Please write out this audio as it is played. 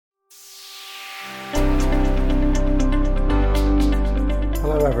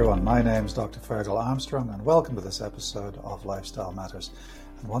everyone, my name is Dr. Fergal Armstrong and welcome to this episode of Lifestyle Matters.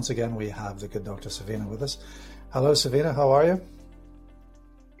 And once again we have the good Dr. Savina with us. Hello Savina, how are you?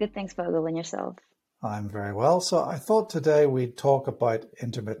 Good, thanks Fergal, and yourself? I'm very well. So I thought today we'd talk about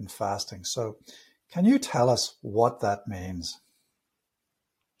intermittent fasting. So can you tell us what that means?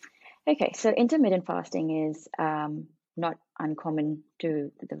 Okay, so intermittent fasting is not uncommon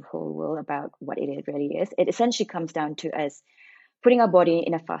to the whole world about what it really is. It essentially comes down to us putting our body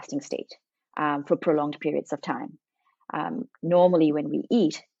in a fasting state for prolonged periods of time. Normally, when we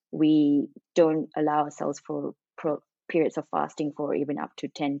eat, we don't allow ourselves for periods of fasting for even up to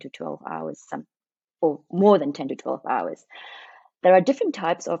 10 to 12 hours, or more than 10 to 12 hours. There are different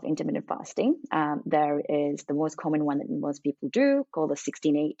types of intermittent fasting. There is the most common one that most people do, called the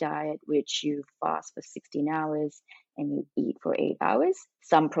 16-8 diet, which you fast for 16 hours and you eat for 8 hours.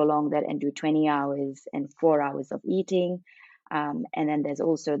 Some prolong that and do 20 hours and 4 hours of eating. And then there's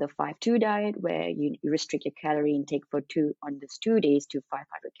also the 5-2 diet, where you restrict your calorie intake on those 2 days to 500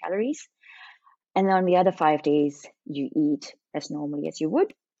 calories. And then on the other 5 days, you eat as normally as you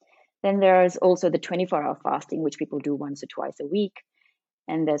would. Then there's also the 24-hour fasting, which people do once or twice a week.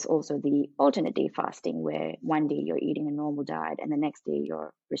 And there's also the alternate day fasting, where one day you're eating a normal diet and the next day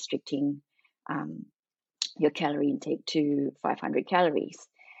you're restricting your calorie intake to 500 calories.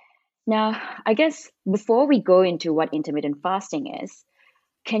 Now, I guess before we go into what intermittent fasting is,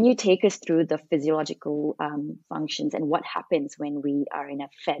 can you take us through the physiological functions and what happens when we are in a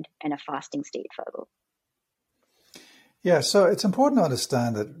fed and a fasting state, Fergal? Yeah, so it's important to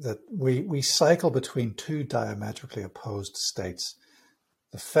understand that we cycle between two diametrically opposed states,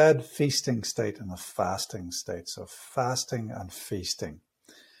 the fed feasting state and the fasting state, so fasting and feasting.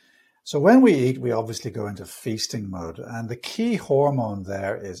 So when we eat, we obviously go into feasting mode, and the key hormone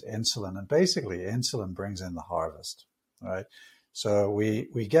there is insulin, and basically insulin brings in the harvest, right? So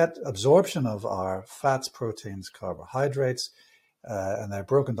we get absorption of our fats, proteins, carbohydrates, and they're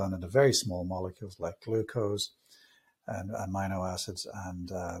broken down into very small molecules like glucose and amino acids and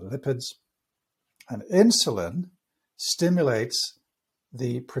lipids. And insulin stimulates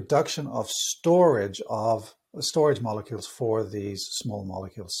the production of storage molecules for these small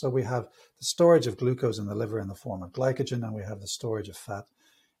molecules. So we have the storage of glucose in the liver in the form of glycogen, and we have the storage of fat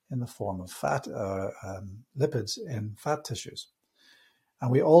in the form of lipids in fat tissues.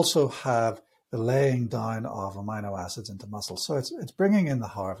 And we also have the laying down of amino acids into muscle. So it's bringing in the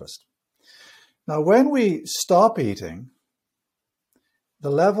harvest. Now, when we stop eating,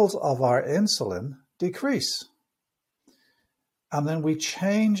 the levels of our insulin decrease. And then we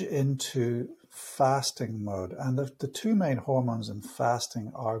change into fasting mode. And the two main hormones in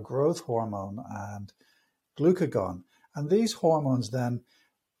fasting are growth hormone and glucagon. And these hormones then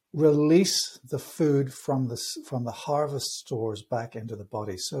release the food from the harvest stores back into the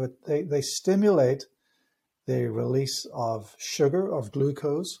body. So they stimulate the release of sugar, of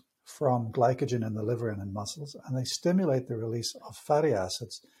glucose, from glycogen in the liver and in muscles, and they stimulate the release of fatty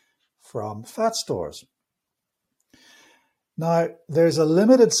acids from fat stores. Now, there's a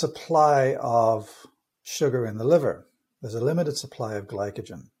limited supply of sugar in the liver. There's a limited supply of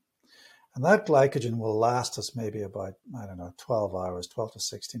glycogen. And that glycogen will last us maybe about, 12 hours, 12 to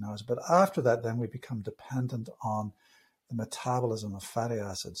 16 hours. But after that, then we become dependent on the metabolism of fatty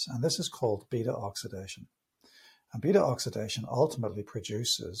acids. And this is called beta oxidation. And beta oxidation ultimately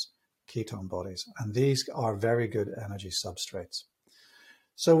produces ketone bodies, and these are very good energy substrates.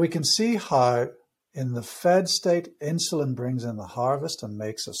 So we can see how in the fed state, insulin brings in the harvest and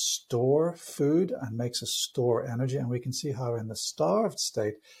makes us store food and makes us store energy. And we can see how in the starved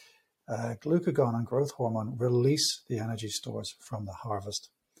state, glucagon and growth hormone release the energy stores from the harvest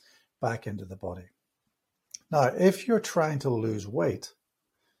back into the body. Now, if you're trying to lose weight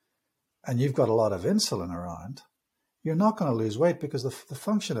and you've got a lot of insulin around, you're not going to lose weight, because the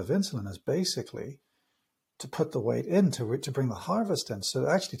function of insulin is basically to put the weight in, to bring the harvest in. So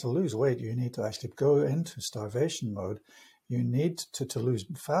actually to lose weight, you need to actually go into starvation mode. You need to lose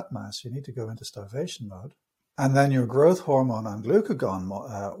fat mass. You need to go into starvation mode. And then your growth hormone and glucagon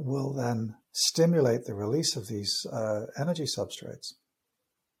will then stimulate the release of these energy substrates.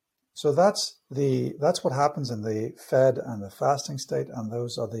 So that's what happens in the fed and the fasting state, and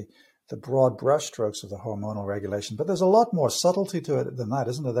those are the broad brushstrokes of the hormonal regulation. But there's a lot more subtlety to it than that,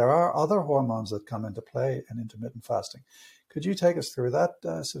 isn't there? There are other hormones that come into play in intermittent fasting. Could you take us through that,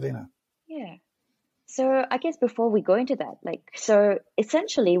 Savina? Yeah. So I guess before we go into that, so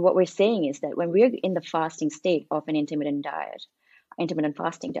essentially what we're saying is that when we're in the fasting state of an intermittent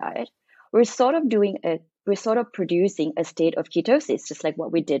fasting diet, we're sort of producing a state of ketosis, just like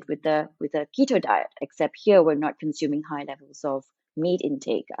what we did with the keto diet, except here we're not consuming high levels of meat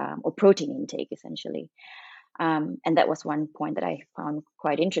intake or protein intake, essentially. And that was one point that I found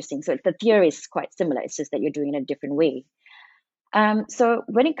quite interesting. So the theory is quite similar. It's just that you're doing it a different way. So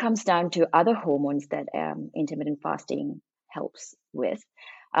when it comes down to other hormones that intermittent fasting helps with,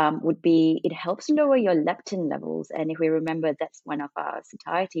 would be it helps lower your leptin levels. And if we remember, that's one of our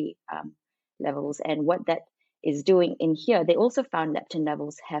satiety levels. And what that is doing in here, they also found leptin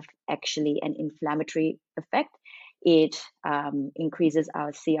levels have actually an inflammatory effect. It increases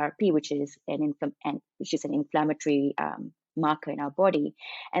our CRP, which is an inflammatory marker in our body.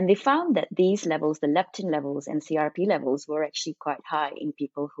 And they found that these levels, the leptin levels and CRP levels, were actually quite high in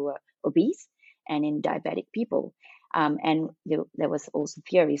people who are obese and in diabetic people. And there was also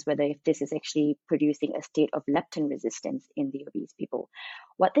theories whether if this is actually producing a state of leptin resistance in the obese people.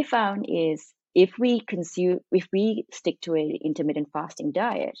 What they found is if we stick to an intermittent fasting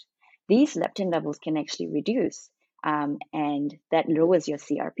diet, these leptin levels can actually reduce, and that lowers your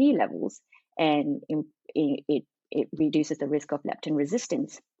CRP levels, and it reduces the risk of leptin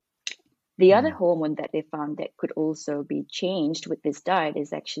resistance. The other hormone that they found that could also be changed with this diet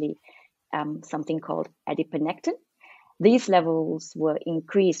is actually something called adiponectin. These levels were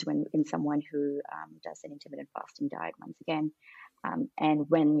increased in someone who does an intermittent fasting diet, once again. And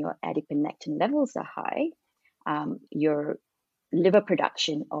when your adiponectin levels are high, your liver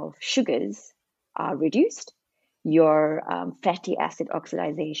production of sugars are reduced. Your fatty acid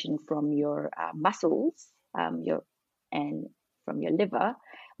oxidation from your muscles and from your liver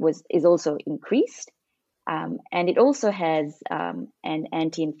is also increased. And it also has an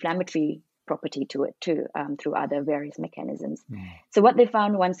anti-inflammatory property to it too, through other various mechanisms. So what they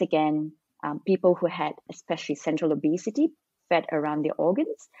found, once again, people who had especially central obesity, fat around the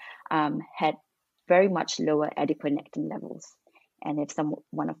organs, had very much lower adiponectin levels. And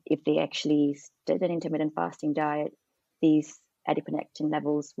if they actually did an intermittent fasting diet, these adiponectin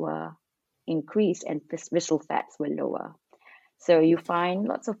levels were increased and visceral fats were lower. So you find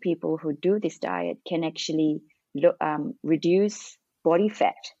lots of people who do this diet can actually reduce body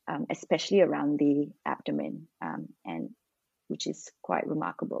fat, especially around the abdomen, and which is quite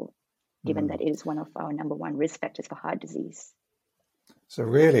remarkable, given that it is one of our number one risk factors for heart disease. So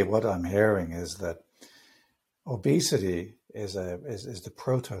really what I'm hearing is that obesity is the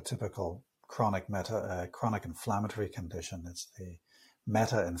prototypical chronic inflammatory condition. It's the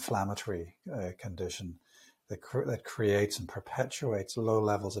meta-inflammatory condition that creates and perpetuates low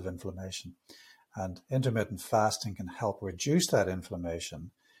levels of inflammation. And intermittent fasting can help reduce that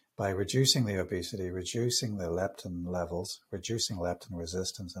inflammation by reducing the obesity, reducing the leptin levels, reducing leptin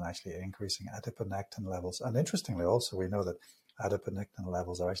resistance, and actually increasing adiponectin levels. And interestingly, also, we know that adiponectin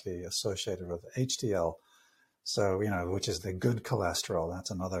levels are actually associated with HDL. So, which is the good cholesterol.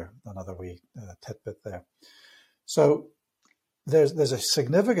 That's another wee tidbit there. So there's a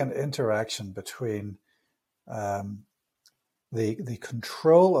significant interaction between the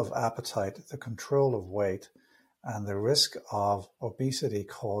control of appetite, the control of weight, and the risk of obesity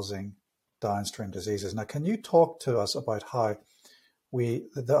causing downstream diseases. Now, can you talk to us about how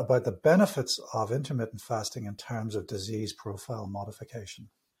about the benefits of intermittent fasting in terms of disease profile modification?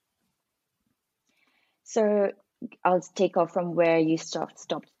 So I'll take off from where you stopped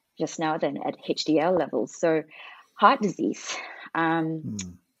just now, then at HDL levels. So heart disease,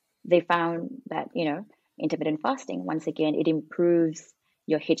 they found that, intermittent fasting, once again, it improves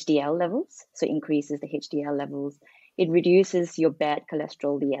your HDL levels, so increases the HDL levels. It reduces your bad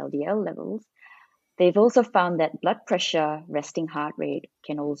cholesterol, the LDL levels. They've also found that blood pressure, resting heart rate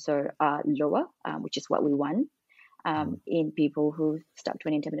can also lower, which is what we want in people who stuck to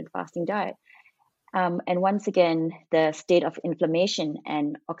an intermittent fasting diet. And once again, the state of inflammation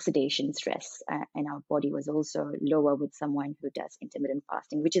and oxidation stress in our body was also lower with someone who does intermittent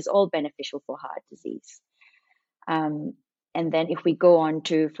fasting, which is all beneficial for heart disease. And then if we go on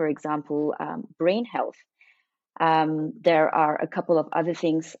to, for example, brain health, there are a couple of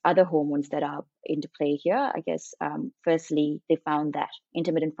other hormones that are into play here. I guess, firstly, they found that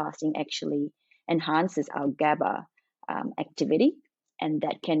intermittent fasting actually enhances our GABA activity, and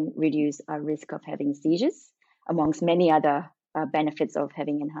that can reduce our risk of having seizures, amongst many other benefits of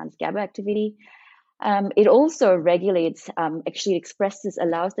having enhanced GABA activity. It also regulates,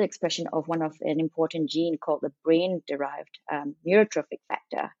 allows the expression of an important gene called the brain-derived neurotrophic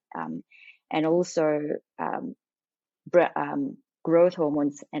factor, and also growth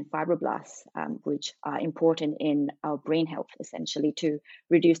hormones and fibroblasts, which are important in our brain health, essentially, to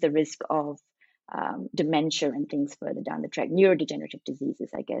reduce the risk of dementia and things further down the track, neurodegenerative diseases,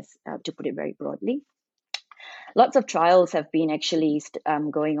 I guess, to put it very broadly. Lots of trials have been actually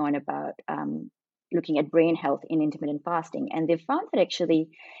going on about looking at brain health in intermittent fasting, and they found that actually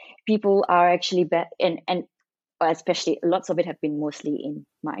people are actually and especially lots of it have been mostly in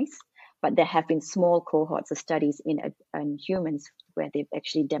mice, but there have been small cohorts of studies in humans where they've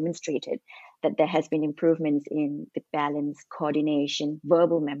actually demonstrated that there has been improvements in the balance, coordination,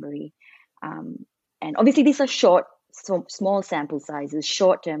 verbal memory. And obviously these are small sample sizes,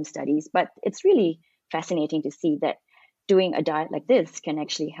 short-term studies, but it's really fascinating to see that doing a diet like this can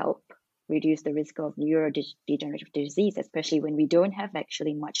actually help reduce the risk of neurodegenerative disease, especially when we don't have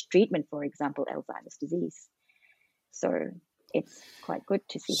actually much treatment, for example, Alzheimer's disease. So it's quite good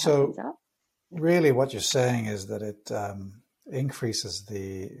to see how things are. Really what you're saying is that it increases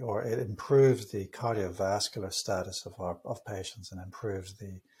it improves the cardiovascular status of patients and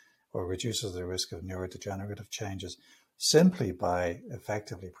reduces the risk of neurodegenerative changes simply by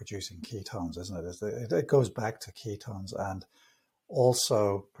effectively producing ketones, isn't it? It goes back to ketones, and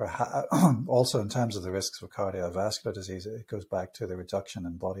also in terms of the risks of cardiovascular disease, it goes back to the reduction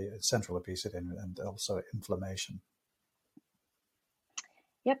in body central obesity and also inflammation.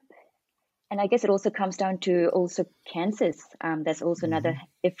 Yep. And I guess it also comes down to also cancers. There's also another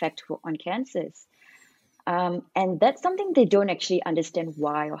effect on cancers. And that's something they don't actually understand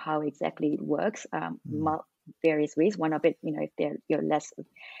why or how exactly it works. Various ways. One of it,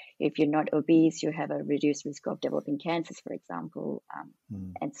 if you're not obese, you have a reduced risk of developing cancers, for example.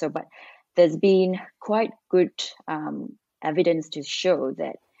 And so, but there's been quite good evidence to show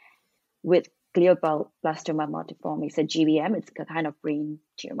that with glioblastoma multiforme, it's a GBM, it's a kind of brain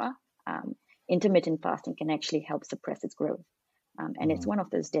tumor. Intermittent fasting can actually help suppress its growth. And it's one of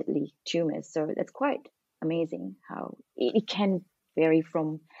those deadly tumors. So that's quite amazing how it can vary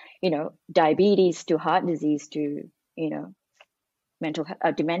from, diabetes to heart disease to, mental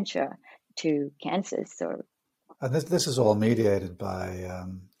dementia to cancer. So, and this is all mediated by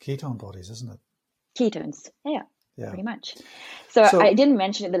ketone bodies, isn't it? Ketones, yeah. Pretty much. So I didn't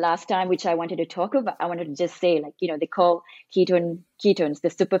mention it the last time, which I wanted to talk about. I wanted to just say, they call ketones the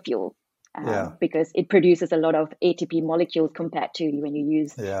superfuel. Because it produces a lot of ATP molecules compared to when you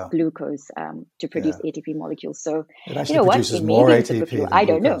use glucose to produce ATP molecules. So it actually produces more ATP than I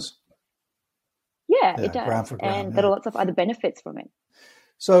don't glucose. know. Yeah, it does. Gram for gram, and there are lots of other benefits from it.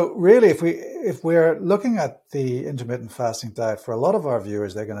 So really, if we're looking at the intermittent fasting diet, for a lot of our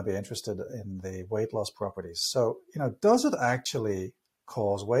viewers, they're going to be interested in the weight loss properties. So, does it actually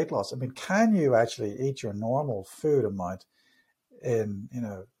cause weight loss? I mean, can you actually eat your normal food amount in,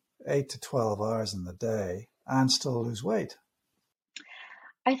 8 to 12 hours in the day and still lose weight?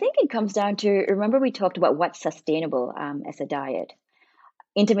 I think it comes down to, remember we talked about what's sustainable as a diet.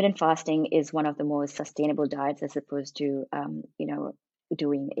 Intermittent fasting is one of the most sustainable diets as opposed to,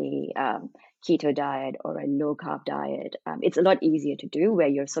 doing a keto diet or a low carb diet. It's a lot easier to do where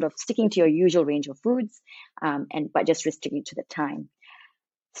you're sort of sticking to your usual range of foods but just restricting to the time.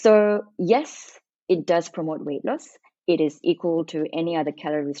 So yes, it does promote weight loss. It is equal to any other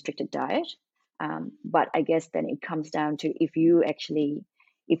calorie restricted diet. But I guess then it comes down to if you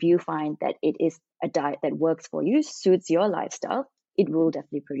find that it is a diet that works for you, suits your lifestyle, it will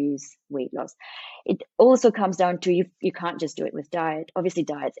definitely produce weight loss. It also comes down to you can't just do it with diet. Obviously,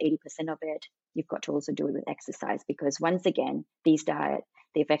 diet's 80% of it. You've got to also do it with exercise because once again, these diets,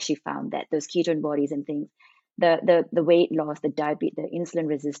 they've actually found that those ketone bodies and things, the weight loss, the diabetes, the insulin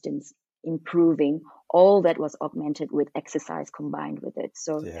resistance improving, all that was augmented with exercise combined with it.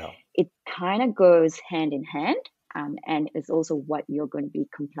 So it kind of goes hand in hand. And it's also what you're going to be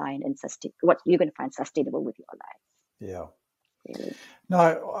compliant and what you're going to find sustainable with your life. Yeah. Really.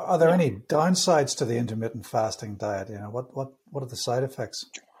 Now, are there any downsides to the intermittent fasting diet? What are the side effects?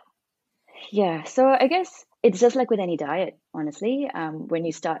 Yeah, so I guess it's just like with any diet, honestly. When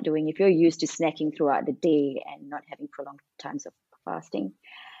you start if you're used to snacking throughout the day and not having prolonged times of fasting,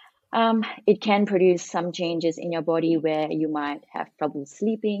 it can produce some changes in your body where you might have trouble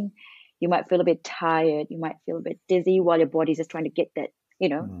sleeping. You might feel a bit tired. You might feel a bit dizzy while your body's just trying to get that,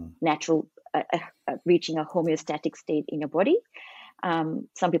 natural, reaching a homeostatic state in your body.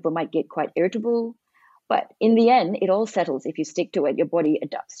 Some people might get quite irritable, but in the end, it all settles. If you stick to it, your body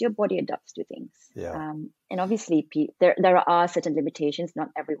adapts. Your body adapts to things. Yeah. And obviously, there are certain limitations. Not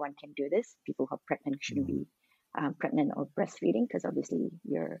everyone can do this. People who are pregnant shouldn't be pregnant or breastfeeding because obviously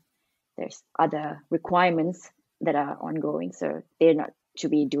there's other requirements that are ongoing. So they're not to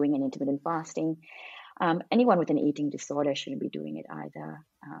be doing an intermittent fasting. Anyone with an eating disorder shouldn't be doing it either.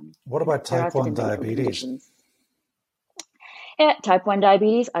 What about type 1 diabetes? Yeah, type 1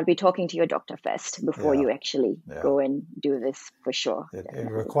 diabetes, I'll be talking to your doctor first before you actually go and do this for sure.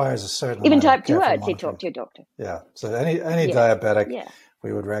 It requires a certain even amount type 2, I'd say monitoring. talk to your doctor. Yeah, so any diabetic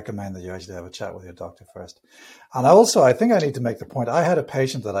we would recommend that you actually have a chat with your doctor first. And also, I think I need to make the point, I had a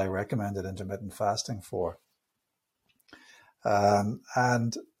patient that I recommended intermittent fasting for.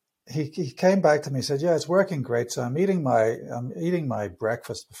 And he came back to me and said, yeah, it's working great. So I'm eating my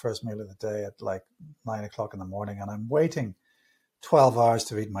breakfast, the first meal of the day, at like 9 o'clock in the morning. And I'm waiting 12 hours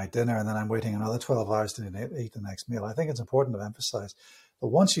to eat my dinner. And then I'm waiting another 12 hours to eat the next meal. I think it's important to emphasize that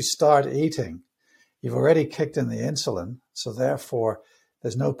once you start eating, you've already kicked in the insulin. So therefore,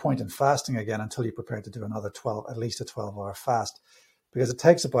 there's no point in fasting again until you're prepared to do another at least a 12-hour fast, because it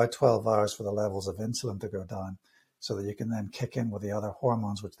takes about 12 hours for the levels of insulin to go down so that you can then kick in with the other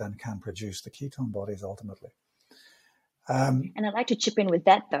hormones, which then can produce the ketone bodies ultimately. And I'd like to chip in with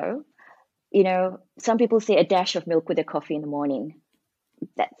that, though. You know, some people say a dash of milk with their coffee in the morning.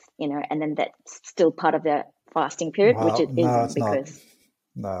 That's, you know, and then that's still part of the fasting period, which it isn't because...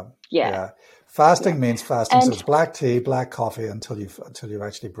 No. Yeah. Fasting means fasting. So it's black tea, black coffee until you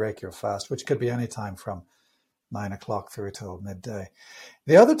actually break your fast, which could be any time from 9 o'clock through till midday.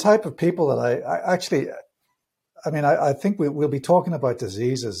 The other type of people that I think we'll be talking about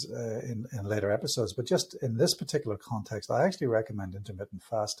diseases in later episodes, but just in this particular context, I actually recommend intermittent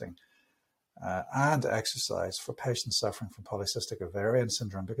fasting and exercise for patients suffering from polycystic ovarian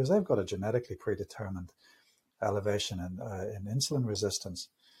syndrome, because they've got a genetically predetermined elevation in insulin resistance,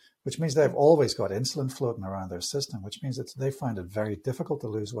 which means they've always got insulin floating around their system, which means that they find it very difficult to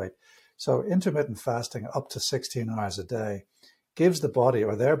lose weight. So intermittent fasting up to 16 hours a day gives the body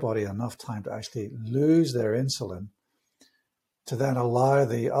or their body enough time to actually lose their insulin to then allow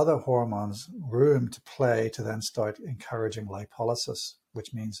the other hormones room to play to then start encouraging lipolysis,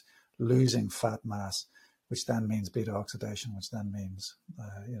 which means losing fat mass, which then means beta oxidation, which then means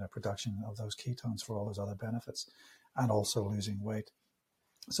production of those ketones for all those other benefits, and also losing weight.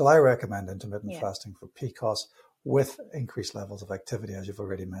 So I recommend intermittent fasting for PCOS with increased levels of activity, as you've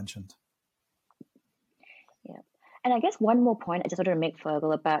already mentioned. Yeah. And I guess one more point I just wanted to make,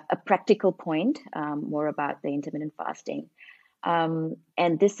 Fergal, about a practical point, more about the intermittent fasting. And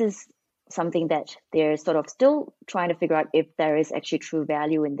this is something that they're sort of still trying to figure out if there is actually true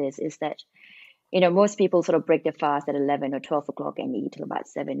value in this, is that, you know, most people sort of break their fast at 11 or 12 o'clock and eat till about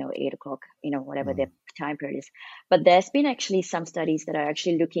 7 or 8 o'clock, you know, whatever their time period is. But there's been actually some studies that are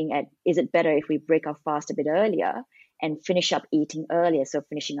actually looking at, is it better if we break our fast a bit earlier and finish up eating earlier? So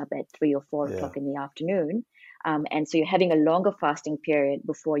finishing up at 3 or 4 o'clock in the afternoon. And so you're having a longer fasting period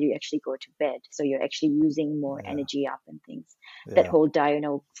before you actually go to bed. So you're actually using more energy up and things. That whole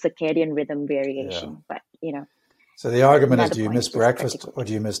diurnal circadian rhythm variation. But, you know. So the argument is, do you miss breakfast or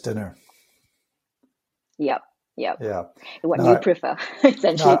do you miss dinner? Yep. Yeah. What do you prefer?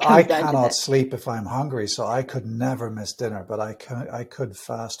 Essentially, I cannot sleep if I'm hungry, so I could never miss dinner, but I could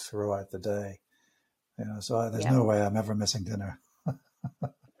fast throughout the day. You know, so there's no way I'm ever missing dinner.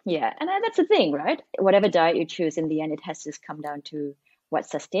 Yeah, and that's the thing, right? Whatever diet you choose, in the end, it has to come down to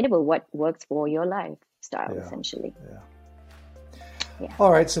what's sustainable, what works for your lifestyle, essentially. Yeah.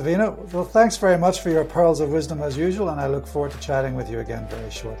 All right, Savina. Well, thanks very much for your pearls of wisdom as usual, and I look forward to chatting with you again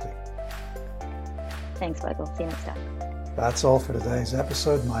very shortly. Thanks, Fergal. See you next time. That's all for today's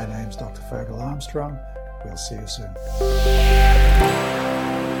episode. My name's Dr. Fergal Armstrong. We'll see you soon.